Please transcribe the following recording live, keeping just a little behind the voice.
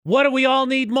What do we all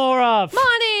need more of?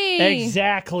 Money!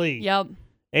 Exactly. Yep.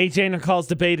 AJ McCall's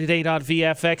Debate at 8 on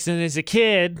VFX. And as a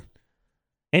kid,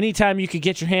 anytime you could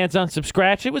get your hands on some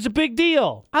Scratch, it was a big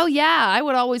deal. Oh, yeah. I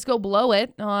would always go blow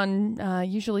it on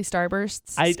usually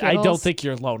Starbursts. I Skittles, don't think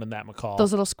you're alone in that, McCall.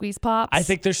 those little squeeze pops. I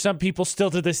think there's some people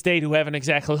still to this date who haven't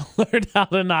exactly learned how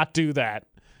to not do that.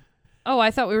 Oh,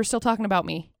 I thought we were still talking about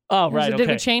me. Oh, right. Did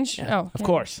okay. we change? Yeah, Oh, of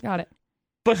course. Got it.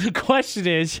 But the question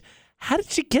is, how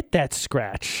did you get that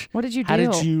Scratch? What did you do? How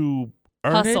did you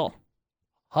earn Hustle. it?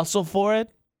 Hustle for it?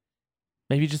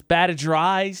 Maybe just batted your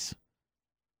eyes?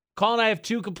 Colin and I have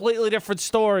two completely different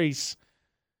stories.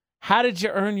 How did you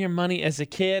earn your money as a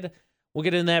kid? We'll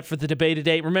get into that for the debate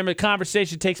today. Remember, the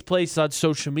conversation takes place on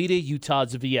social media,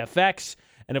 Utah's VFX.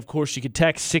 And, of course, you can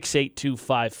text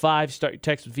 68255. Start your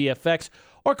text with VFX.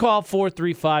 Or call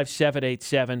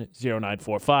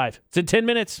 435-787-0945. It's in 10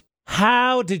 minutes.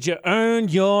 How did you earn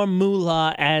your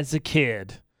moolah as a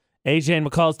kid? AJ and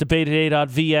McCall's Debate at 8 on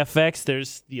VFX.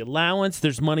 There's the allowance.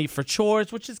 There's money for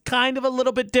chores, which is kind of a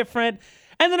little bit different.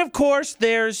 And then, of course,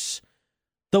 there's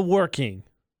the working,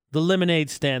 the lemonade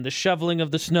stand, the shoveling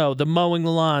of the snow, the mowing the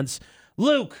lawns.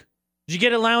 Luke, did you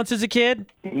get allowance as a kid?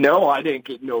 No, I didn't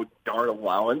get no darn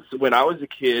allowance. When I was a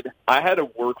kid, I had to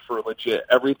work for legit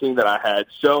everything that I had.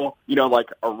 So, like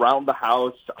around the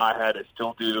house, I had to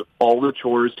still do all the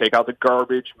chores, take out the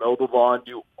garbage, mow the lawn,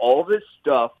 do all this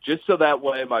stuff just so that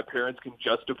way my parents can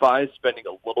justify spending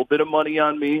a little bit of money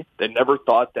on me. They never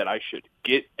thought that I should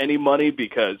get any money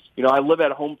because, I live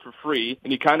at home for free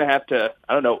and you kind of have to,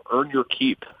 earn your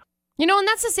keep. And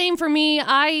that's the same for me.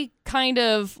 I kind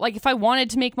of, if I wanted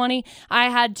to make money, I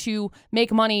had to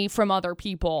make money from other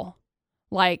people.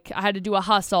 Like, I had to do a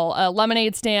hustle, a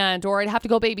lemonade stand, or I'd have to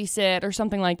go babysit or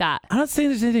something like that. I'm not saying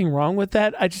there's anything wrong with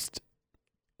that. I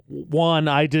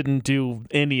didn't do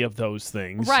any of those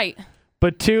things. Right.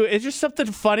 But two, it's just something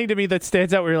funny to me that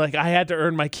stands out where you're like, I had to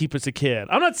earn my keep as a kid.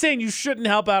 I'm not saying you shouldn't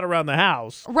help out around the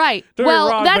house. Right. Don't get me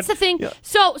wrong, that's but, the thing. yeah.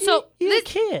 So you're a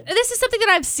kid. This is something that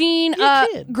I've seen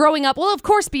kid. growing up. Well, of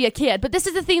course, be a kid. But this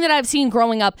is the thing that I've seen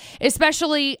growing up,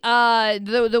 especially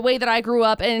the way that I grew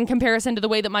up in comparison to the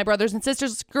way that my brothers and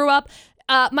sisters grew up.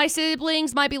 My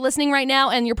siblings might be listening right now,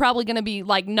 and you're probably going to be,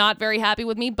 not very happy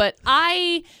with me, but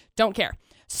I don't care.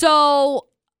 So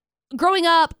growing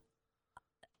up,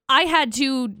 I had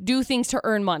to do things to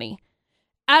earn money.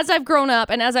 As I've grown up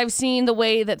and as I've seen the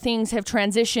way that things have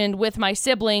transitioned with my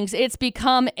siblings, it's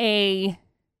become a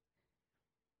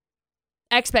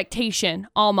expectation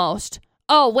almost.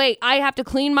 Oh, wait, I have to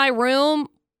clean my room.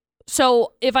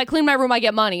 So if I clean my room, I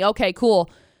get money. Okay, cool.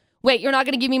 Wait, you're not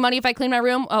going to give me money if I clean my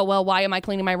room? Oh, well, why am I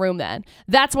cleaning my room then?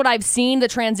 That's what I've seen the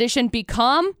transition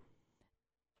become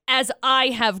as I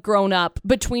have grown up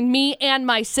between me and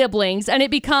my siblings. And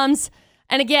it becomes...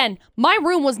 And again, my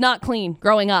room was not clean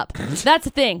growing up. That's the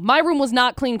thing. My room was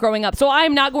not clean growing up. So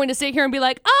I'm not going to sit here and be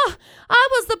like, oh, I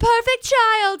was the perfect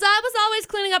child. I was always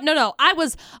cleaning up. No. I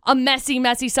was a messy,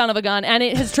 messy son of a gun. And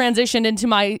it has transitioned into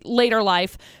my later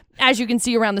life, as you can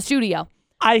see around the studio.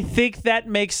 I think that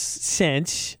makes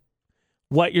sense,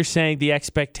 what you're saying, the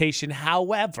expectation.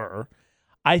 However,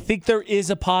 I think there is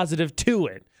a positive to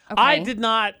it. Okay. I did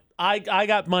not... I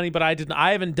got money, but I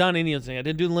haven't done any of the things. I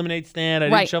didn't do the lemonade stand. I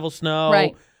didn't shovel snow.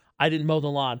 Right. I didn't mow the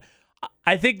lawn.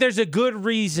 I think there's a good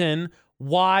reason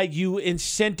why you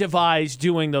incentivize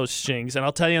doing those things, and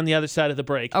I'll tell you on the other side of the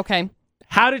break. Okay.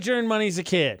 How did you earn money as a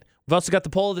kid? We've also got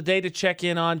the poll of the day to check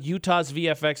in on. Utah's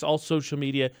VFX, all social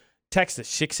media. Text us,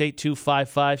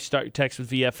 68255. Start your text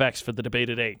with VFX for the debate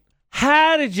at 8.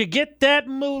 How did you get that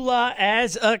moolah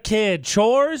as a kid?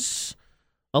 Chores?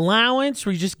 Allowance?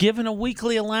 Were you just given a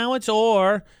weekly allowance?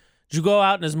 Or did you go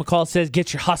out and, as McCall says,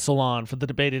 get your hustle on for the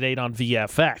debate at 8 on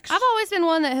VFX? I've always been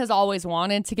one that has always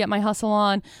wanted to get my hustle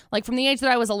on. Like from the age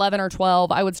that I was 11 or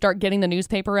 12, I would start getting the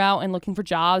newspaper out and looking for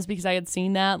jobs because I had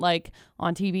seen that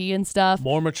on TV and stuff.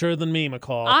 More mature than me,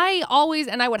 McCall.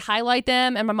 I would highlight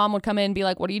them, and my mom would come in and be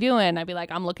like, what are you doing? I'd be like,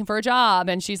 I'm looking for a job.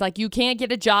 And she's like, you can't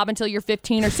get a job until you're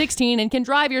 15 or 16 and can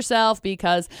drive yourself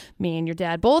because me and your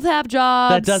dad both have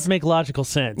jobs. That does make logical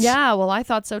sense. Yeah, well, I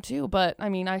thought so too. But,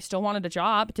 I still wanted a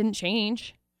job. It didn't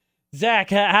change.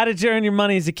 Zach, how did you earn your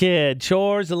money as a kid?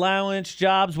 Chores, allowance,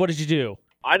 jobs? What did you do?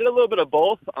 I did a little bit of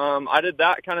both. I did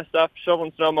that kind of stuff,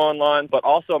 shoveling snow, mowing lawn, but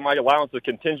also my allowance was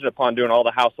contingent upon doing all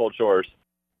the household chores.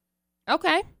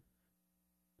 Okay.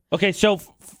 Okay, so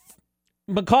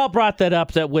McCall brought that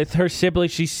up, that with her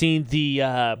siblings, she's seen the,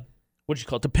 what do you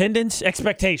call it, dependence?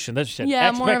 Expectation. That's what she said.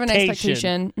 Yeah, more of an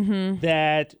expectation. Mm-hmm.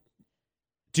 That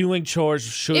doing chores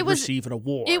should receive an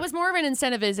award. It was more of an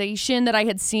incentivization that I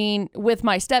had seen with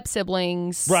my step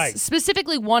siblings. Right.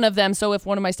 Specifically one of them. So if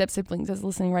one of my step siblings is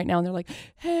listening right now and they're like,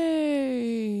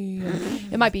 hey,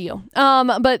 it might be you.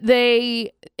 But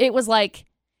it was like,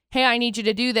 hey, I need you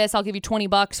to do this. I'll give you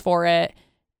 $20 for it.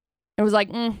 It was like,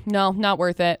 no, not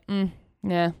worth it.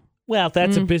 Yeah. Well,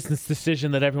 that's a business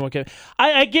decision that everyone can.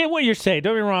 I get what you're saying.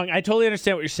 Don't get me wrong. I totally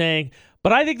understand what you're saying.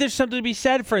 But I think there's something to be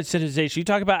said for incentivization. You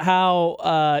talk about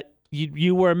how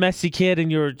you were a messy kid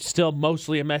and you're still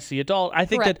mostly a messy adult. I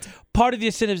think Correct. that part of the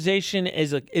incentivization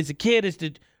as a kid is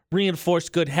to reinforce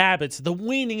good habits. The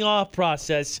weaning off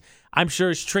process, I'm sure,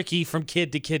 is tricky from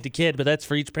kid to kid to kid, but that's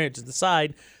for each parent to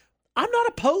decide. I'm not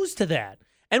opposed to that.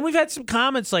 And we've had some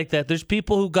comments like that. There's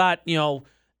people who got,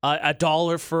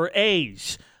 $1 for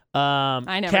A's.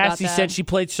 I never Cassie got that. said she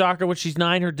played soccer when she's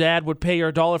 9. Her dad would pay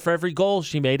her $1 for every goal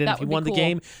she made, and That if he would be won the cool.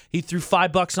 game, he threw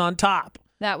 $5 on top.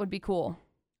 That would be cool.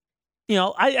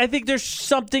 I think there's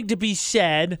something to be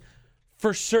said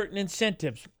for certain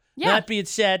incentives. Yeah. That being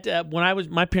said,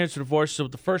 my parents were divorced, so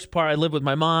the first part I lived with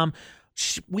my mom.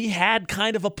 We had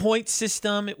kind of a point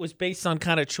system. It was based on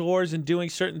kind of chores and doing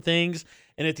certain things,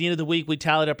 and at the end of the week, we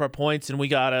tallied up our points, and we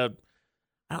got I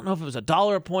don't know if it was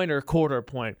 $1 a point or a quarter a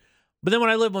point. But then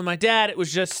when I lived with my dad, it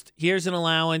was just, here's an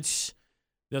allowance.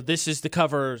 This is to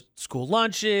cover school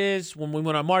lunches. When we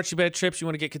went on marching band trips, you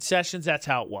want to get concessions. That's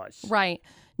how it was. Right.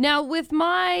 Now, with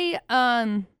my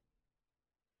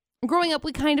growing up,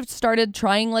 we kind of started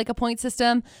trying like a point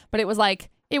system, but it was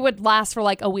like it would last for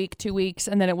like a week, 2 weeks,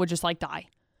 and then it would just like die.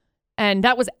 And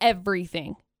that was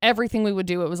everything. Everything we would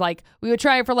do, it was like we would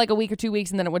try it for like a week or 2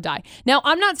 weeks and then it would die. Now,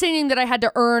 I'm not saying that I had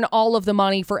to earn all of the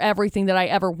money for everything that I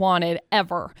ever wanted,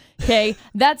 ever. Okay?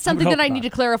 That's something that I need to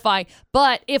clarify.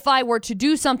 But if I were to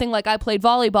do something like I played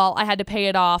volleyball, I had to pay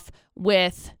it off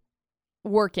with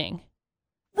working.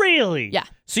 Really? Yeah.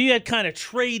 So you had kind of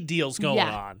trade deals going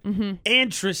on. Mm-hmm.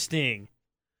 Interesting.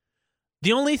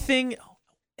 The only thing,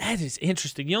 that is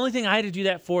interesting. The only thing I had to do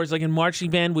that for is like in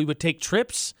marching band, we would take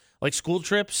trips, like school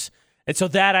trips. And so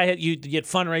that you get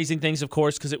fundraising things, of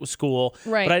course, because it was school.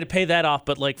 Right. But I had to pay that off.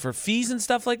 But like for fees and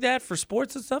stuff like that, for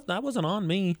sports and stuff, that wasn't on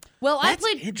me. Well, That's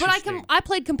I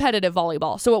played competitive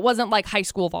volleyball, so it wasn't like high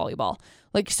school volleyball.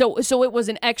 Like so it was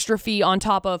an extra fee on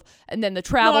top of, and then the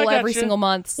travel every single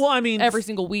month. Well, I mean, every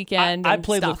single weekend. I and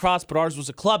played stuff. lacrosse, but ours was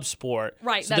a club sport.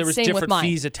 Right. So that's there was same with different mine.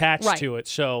 fees attached Right. to it.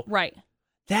 So Right.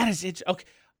 that is it. Okay.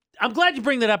 I'm glad you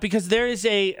bring that up because there is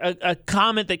a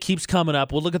comment that keeps coming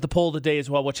up. We'll look at the poll today as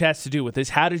well, which has to do with this.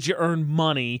 How did you earn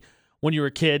money when you were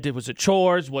a kid? Was it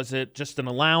chores? Was it just an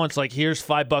allowance like here's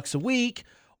 $5 a week?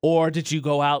 Or did you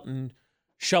go out and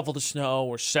shovel the snow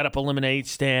or set up a lemonade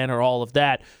stand or all of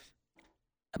that?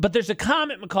 But there's a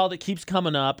comment, McCall, that keeps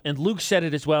coming up, and Luke said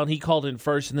it as well, and he called in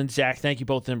first, and then Zach, thank you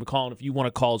both for calling. If you want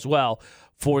to call as well,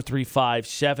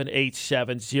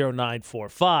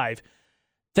 435-787-0945.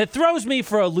 That throws me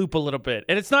for a loop a little bit.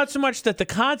 And it's not so much that the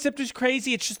concept is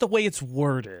crazy, it's just the way it's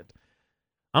worded.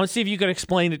 I want to see if you can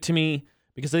explain it to me,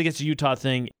 because I think it's a Utah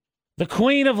thing. The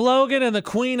queen of Logan and the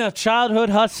queen of childhood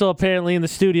hustle apparently in the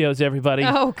studios, everybody.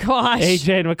 Oh, gosh.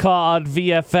 AJ McCall on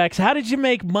VFX. How did you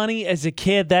make money as a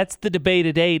kid? That's the debate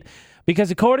at 8.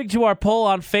 Because according to our poll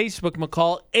on Facebook,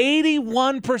 McCall,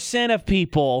 81% of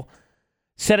people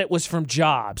said it was from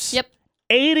jobs. Yep.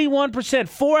 81%,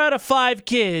 4 out of 5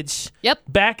 kids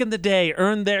back in the day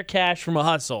earned their cash from a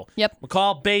hustle. Yep.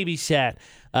 McCall babysat.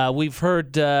 We've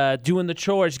heard doing the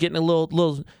chores, getting a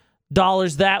little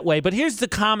dollars that way. But here's the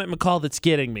comment, McCall, that's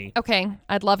getting me. Okay.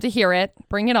 I'd love to hear it.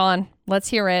 Bring it on. Let's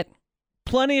hear it.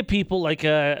 Plenty of people like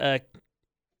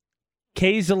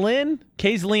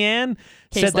Kaysley-Ann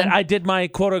said that I did my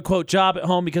quote-unquote job at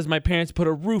home because my parents put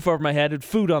a roof over my head and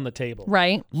food on the table.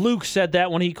 Right. Luke said that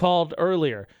when he called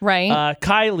earlier. Right.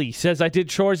 Kylie says I did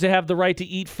chores to have the right to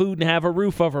eat food and have a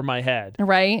roof over my head.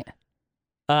 Right.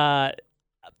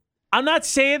 I'm not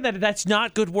saying that that's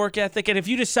not good work ethic, and if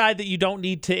you decide that you don't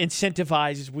need to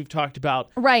incentivize, as we've talked about,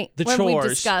 the when chores. We've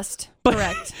discussed. But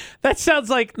Correct. That sounds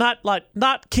like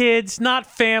not kids, not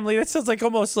family. That sounds like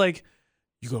almost like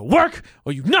you're going to work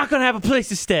or you're not going to have a place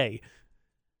to stay.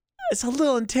 It's a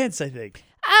little intense, I think.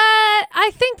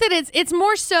 I think that it's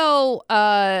more so.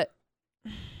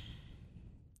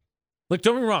 Look,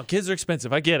 don't get me wrong. Kids are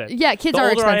expensive. I get it. Yeah, kids are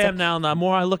are expensive. The older I expensive. am now, the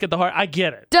more I look at the heart, I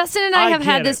get it. Dustin and I have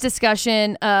had get this it.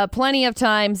 discussion plenty of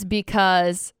times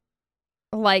because,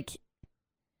 like,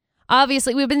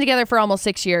 obviously we've been together for almost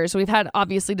 6 years. We've had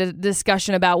obviously the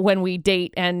discussion about when we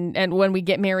date and when we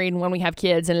get married and when we have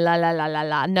kids and la la la la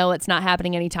la. No, it's not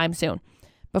happening anytime soon.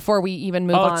 before we even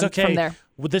move on from there.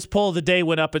 Well, this poll of the day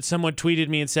went up and someone tweeted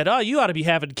me and said, "Oh, you ought to be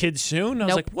having kids soon." I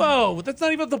was like, "Whoa, that's not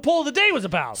even what the poll of the day was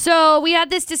about." So we had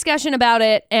this discussion about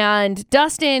it, and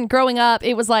Dustin, growing up,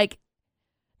 it was like,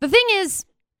 the thing is,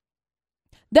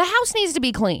 the house needs to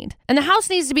be cleaned, and the house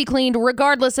needs to be cleaned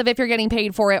regardless of if you're getting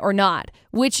paid for it or not,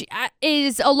 which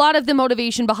is a lot of the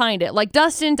motivation behind it. Like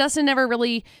Dustin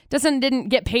didn't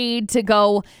get paid to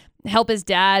go help his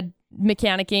dad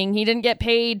mechanicking. He didn't get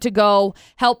paid to go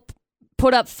help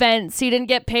put up fence. He didn't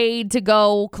get paid to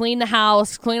go clean the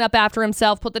house, clean up after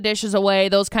himself, put the dishes away,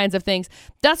 those kinds of things.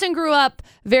 Dustin grew up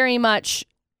very much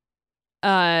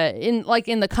in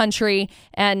the country,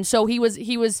 and so he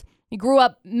grew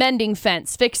up mending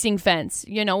fence, fixing fence,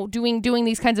 doing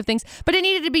these kinds of things. But it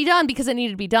needed to be done because it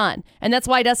needed to be done, and that's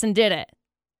why Dustin did it.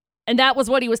 And that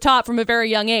was what he was taught from a very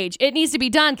young age. It needs to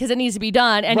be done because it needs to be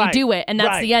done, and you do it, and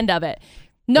that's the end of it.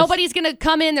 Nobody's going to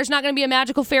come in. There's not going to be a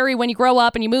magical fairy when you grow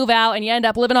up and you move out and you end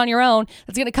up living on your own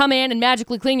that's going to come in and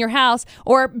magically clean your house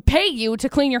or pay you to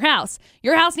clean your house.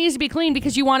 Your house needs to be clean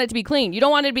because you want it to be clean. You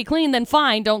don't want it to be clean, then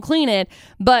fine, don't clean it.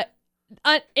 But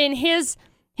in his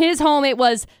home, it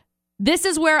was, this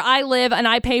is where I live and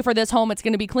I pay for this home. It's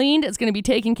going to be cleaned. It's going to be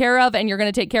taken care of, and you're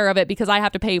going to take care of it because I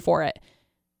have to pay for it.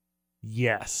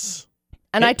 Yes.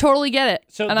 And I totally get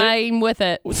it, and I'm with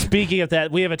it. Speaking of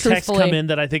that, we have a text come in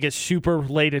that I think is super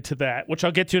related to that, which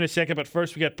I'll get to in a second, but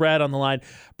first we got Brad on the line.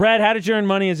 Brad, how did you earn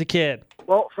money as a kid?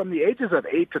 Well, from the ages of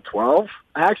 8 to 12,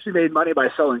 I actually made money by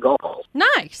selling golf balls.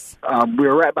 Nice. We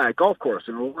were right by a golf course,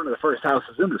 and we were one of the first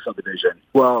houses in the subdivision.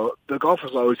 Well, the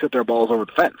golfers always hit their balls over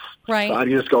the fence. Right. So I'd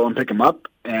just go and pick them up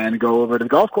and go over to the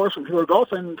golf course when people were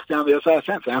golfing, stand on the other side of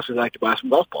the fence, and actually like to buy some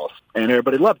golf balls. And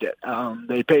everybody loved it.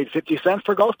 They paid 50 cents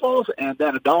for golf balls and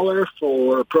then $1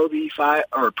 for Pro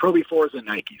V4s and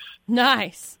Nikes.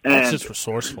 Nice. And that's just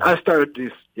resourceful. I started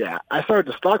to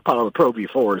stockpile the Pro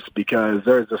V4s because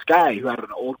there's this guy who had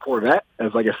an old Corvette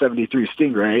as like a 73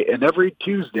 Stingray, and every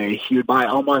Tuesday he would buy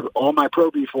all my Pro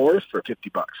V4s for $50,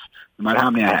 no matter how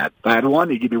many I had. If I had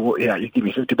one, he'd give me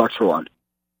 $50 for one.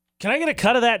 Can I get a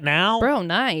cut of that now? Bro,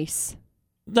 nice.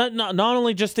 Not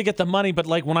only just to get the money, but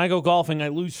like when I go golfing, I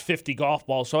lose 50 golf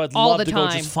balls, so I'd all love the to time.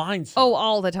 go just find some. Oh,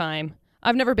 all the time.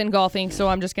 I've never been golfing, so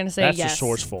I'm just going to say That's yes.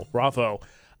 resourceful. Bravo.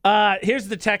 Here's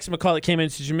the text, McCall, that came in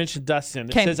since you mentioned Dustin.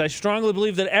 It says, I strongly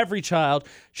believe that every child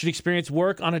should experience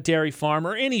work on a dairy farm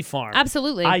or any farm.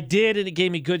 Absolutely. I did, and it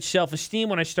gave me good self-esteem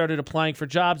when I started applying for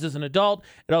jobs as an adult.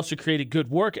 It also created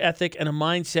good work ethic and a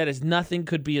mindset as nothing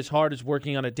could be as hard as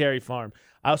working on a dairy farm.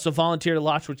 I also volunteered a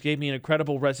lot, which gave me an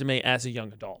incredible resume as a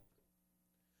young adult.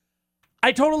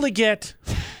 I totally get.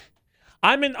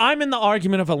 I'm in the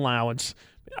argument of allowance.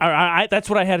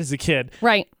 That's what I had as a kid.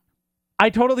 Right. I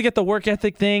totally get the work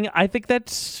ethic thing. I think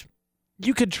that's,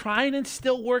 you could try and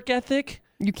instill work ethic.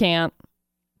 You can't.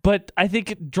 But I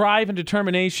think drive and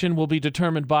determination will be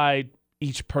determined by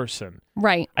each person.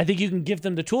 Right. I think you can give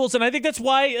them the tools, and I think that's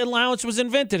why allowance was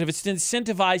invented. If it's to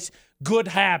incentivize good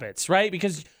habits, right?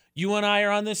 Because you and I are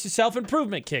on this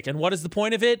self-improvement kick, and what is the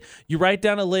point of it? You write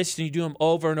down a list and you do them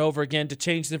over and over again to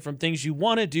change them from things you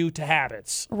want to do to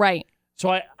habits. Right.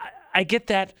 So I get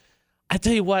that. I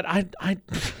tell you what,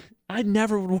 I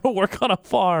never would work on a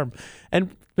farm,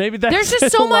 and maybe that's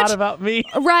just so a much lot about me.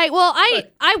 Right. Well,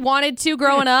 I wanted to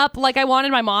growing up. Like, I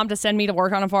wanted my mom to send me to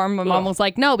work on a farm. My mom was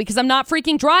like, no, because I'm not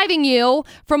freaking driving you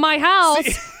from my house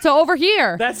to over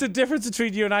here. That's the difference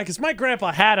between you and I, because my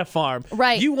grandpa had a farm.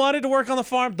 Right. You wanted to work on the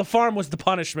farm was the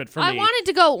punishment for me. I wanted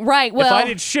to go, right, well. If I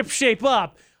didn't shape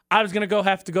up, I was going to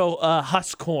have to go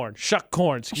husk corn, shuck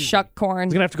corn. Shuck corn. I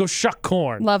was going to have to go shuck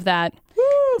corn. Love that.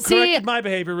 Corrected my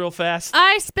behavior real fast.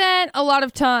 I spent a lot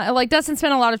of time, like Dustin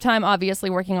spent a lot of time, obviously,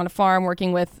 working on a farm,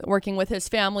 working with his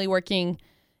family, working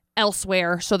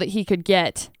elsewhere so that he could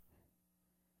get.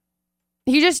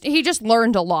 He just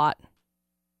learned a lot,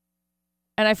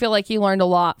 and I feel like he learned a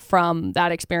lot from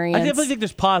that experience. I definitely think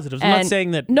there's positives. I'm not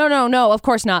saying that. No, of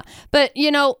course not. But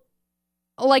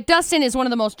like Dustin is one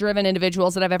of the most driven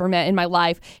individuals that I've ever met in my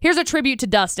life. Here's a tribute to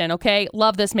Dustin. Okay,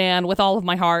 love this man with all of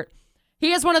my heart.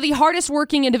 He is one of the hardest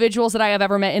working individuals that I have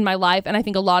ever met in my life, and I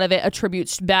think a lot of it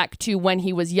attributes back to when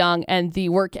he was young and the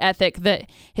work ethic that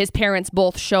his parents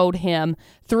both showed him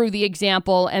through the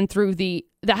example and through the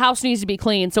house needs to be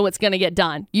clean, so it's going to get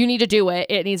done. You need to do it.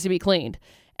 It needs to be cleaned.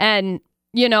 And,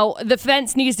 the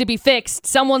fence needs to be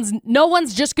fixed. No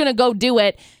one's just going to go do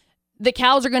it. The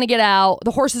cows are going to get out. The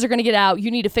horses are going to get out.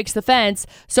 You need to fix the fence.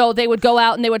 So they would go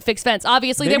out and they would fix fence.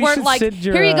 Obviously, Maybe they weren't like,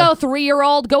 here you go,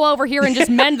 3-year-old. Go over here and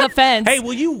just mend the fence. Hey,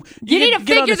 will you need to get on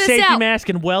figure the this safety out. mask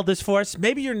and weld this for us?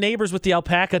 Maybe your neighbors with the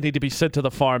alpaca need to be sent to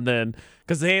the farm then,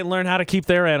 because they ain't learned how to keep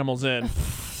their animals in.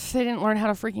 They didn't learn how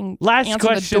to freaking Last answer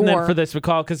question the door. then for this,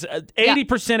 McCall, because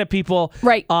 80% of people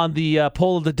on the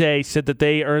poll of the day said that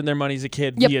they earned their money as a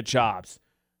kid via jobs.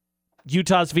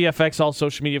 Utah's VFX, all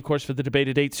social media, of course, for the debate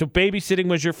at 8. So babysitting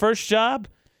was your first job,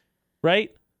 right?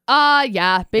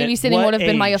 Yeah. Babysitting would have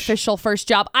been my age? official first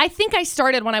job. I think I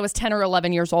started when I was 10 or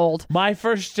 11 years old. My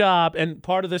first job, and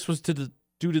part of this was due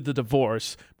to the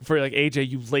divorce. Before you're like, AJ,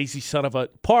 you lazy son of a...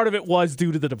 Part of it was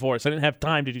due to the divorce. I didn't have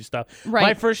time to do stuff. Right.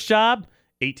 My first job,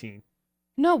 18.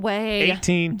 No way.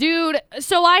 18. Dude,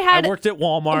 so I worked at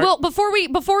Walmart. Well, before we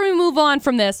move on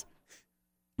from this,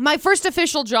 my first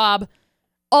official job,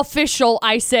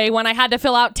 I say, when I had to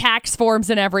fill out tax forms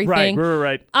and everything.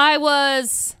 Right. I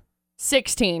was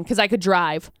 16 because I could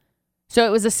drive. So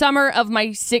it was the summer of my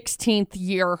 16th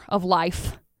year of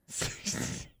life.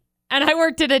 And I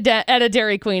worked at a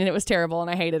Dairy Queen, and it was terrible,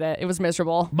 and I hated it. It was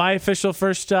miserable. My official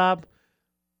first job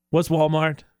was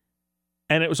Walmart.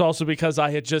 And it was also because I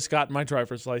had just gotten my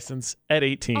driver's license at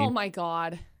 18. Oh, my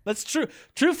God. That's true.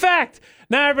 True fact.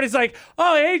 Now everybody's like,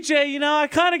 oh, AJ, I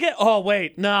kind of get... Oh,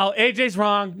 wait. No, AJ's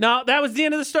wrong. No, that was the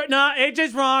end of the story. No,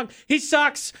 AJ's wrong. He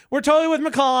sucks. We're totally with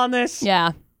McCall on this.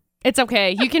 Yeah. It's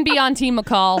okay. You can be on Team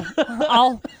McCall.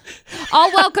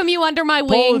 I'll welcome you under my wing.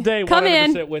 Poll of the day, Come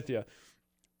 100% in. with you.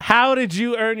 How did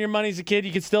you earn your money as a kid?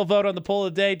 You can still vote on the poll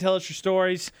of the day. Tell us your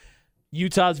stories.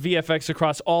 Utah's VFX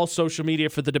across all social media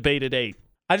for the debate at 8.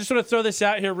 I just want to throw this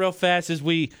out here real fast as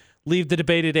we leave the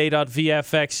debate at 8 on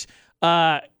VFX.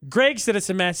 Greg sent us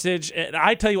a message, and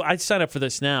I tell you, I signed up for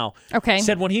this now. Okay.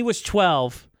 Said when he was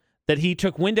 12 that he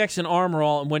took Windex and Armor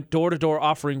All and went door to door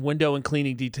offering window and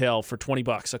cleaning detail for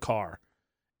 $20 a car.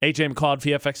 AJ McCall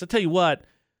at VFX. I'll tell you what,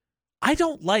 I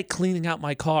don't like cleaning out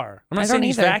my car. I'm not saying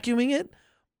he's vacuuming it,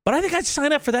 but I think I'd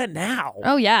sign up for that now.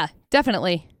 Oh, yeah,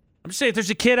 definitely. I'm just saying, if there's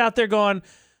a kid out there going,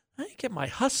 I get my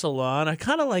hustle on. I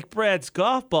kind of like Brad's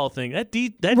golf ball thing. That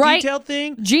detail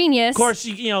thing. Genius. Of course,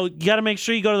 you got to make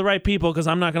sure you go to the right people because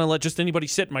I'm not going to let just anybody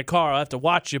sit in my car. I'll have to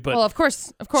watch you. But well, of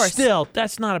course. Still,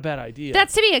 that's not a bad idea.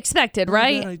 That's to be expected,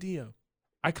 right? Not a bad idea.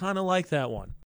 I kind of like that one.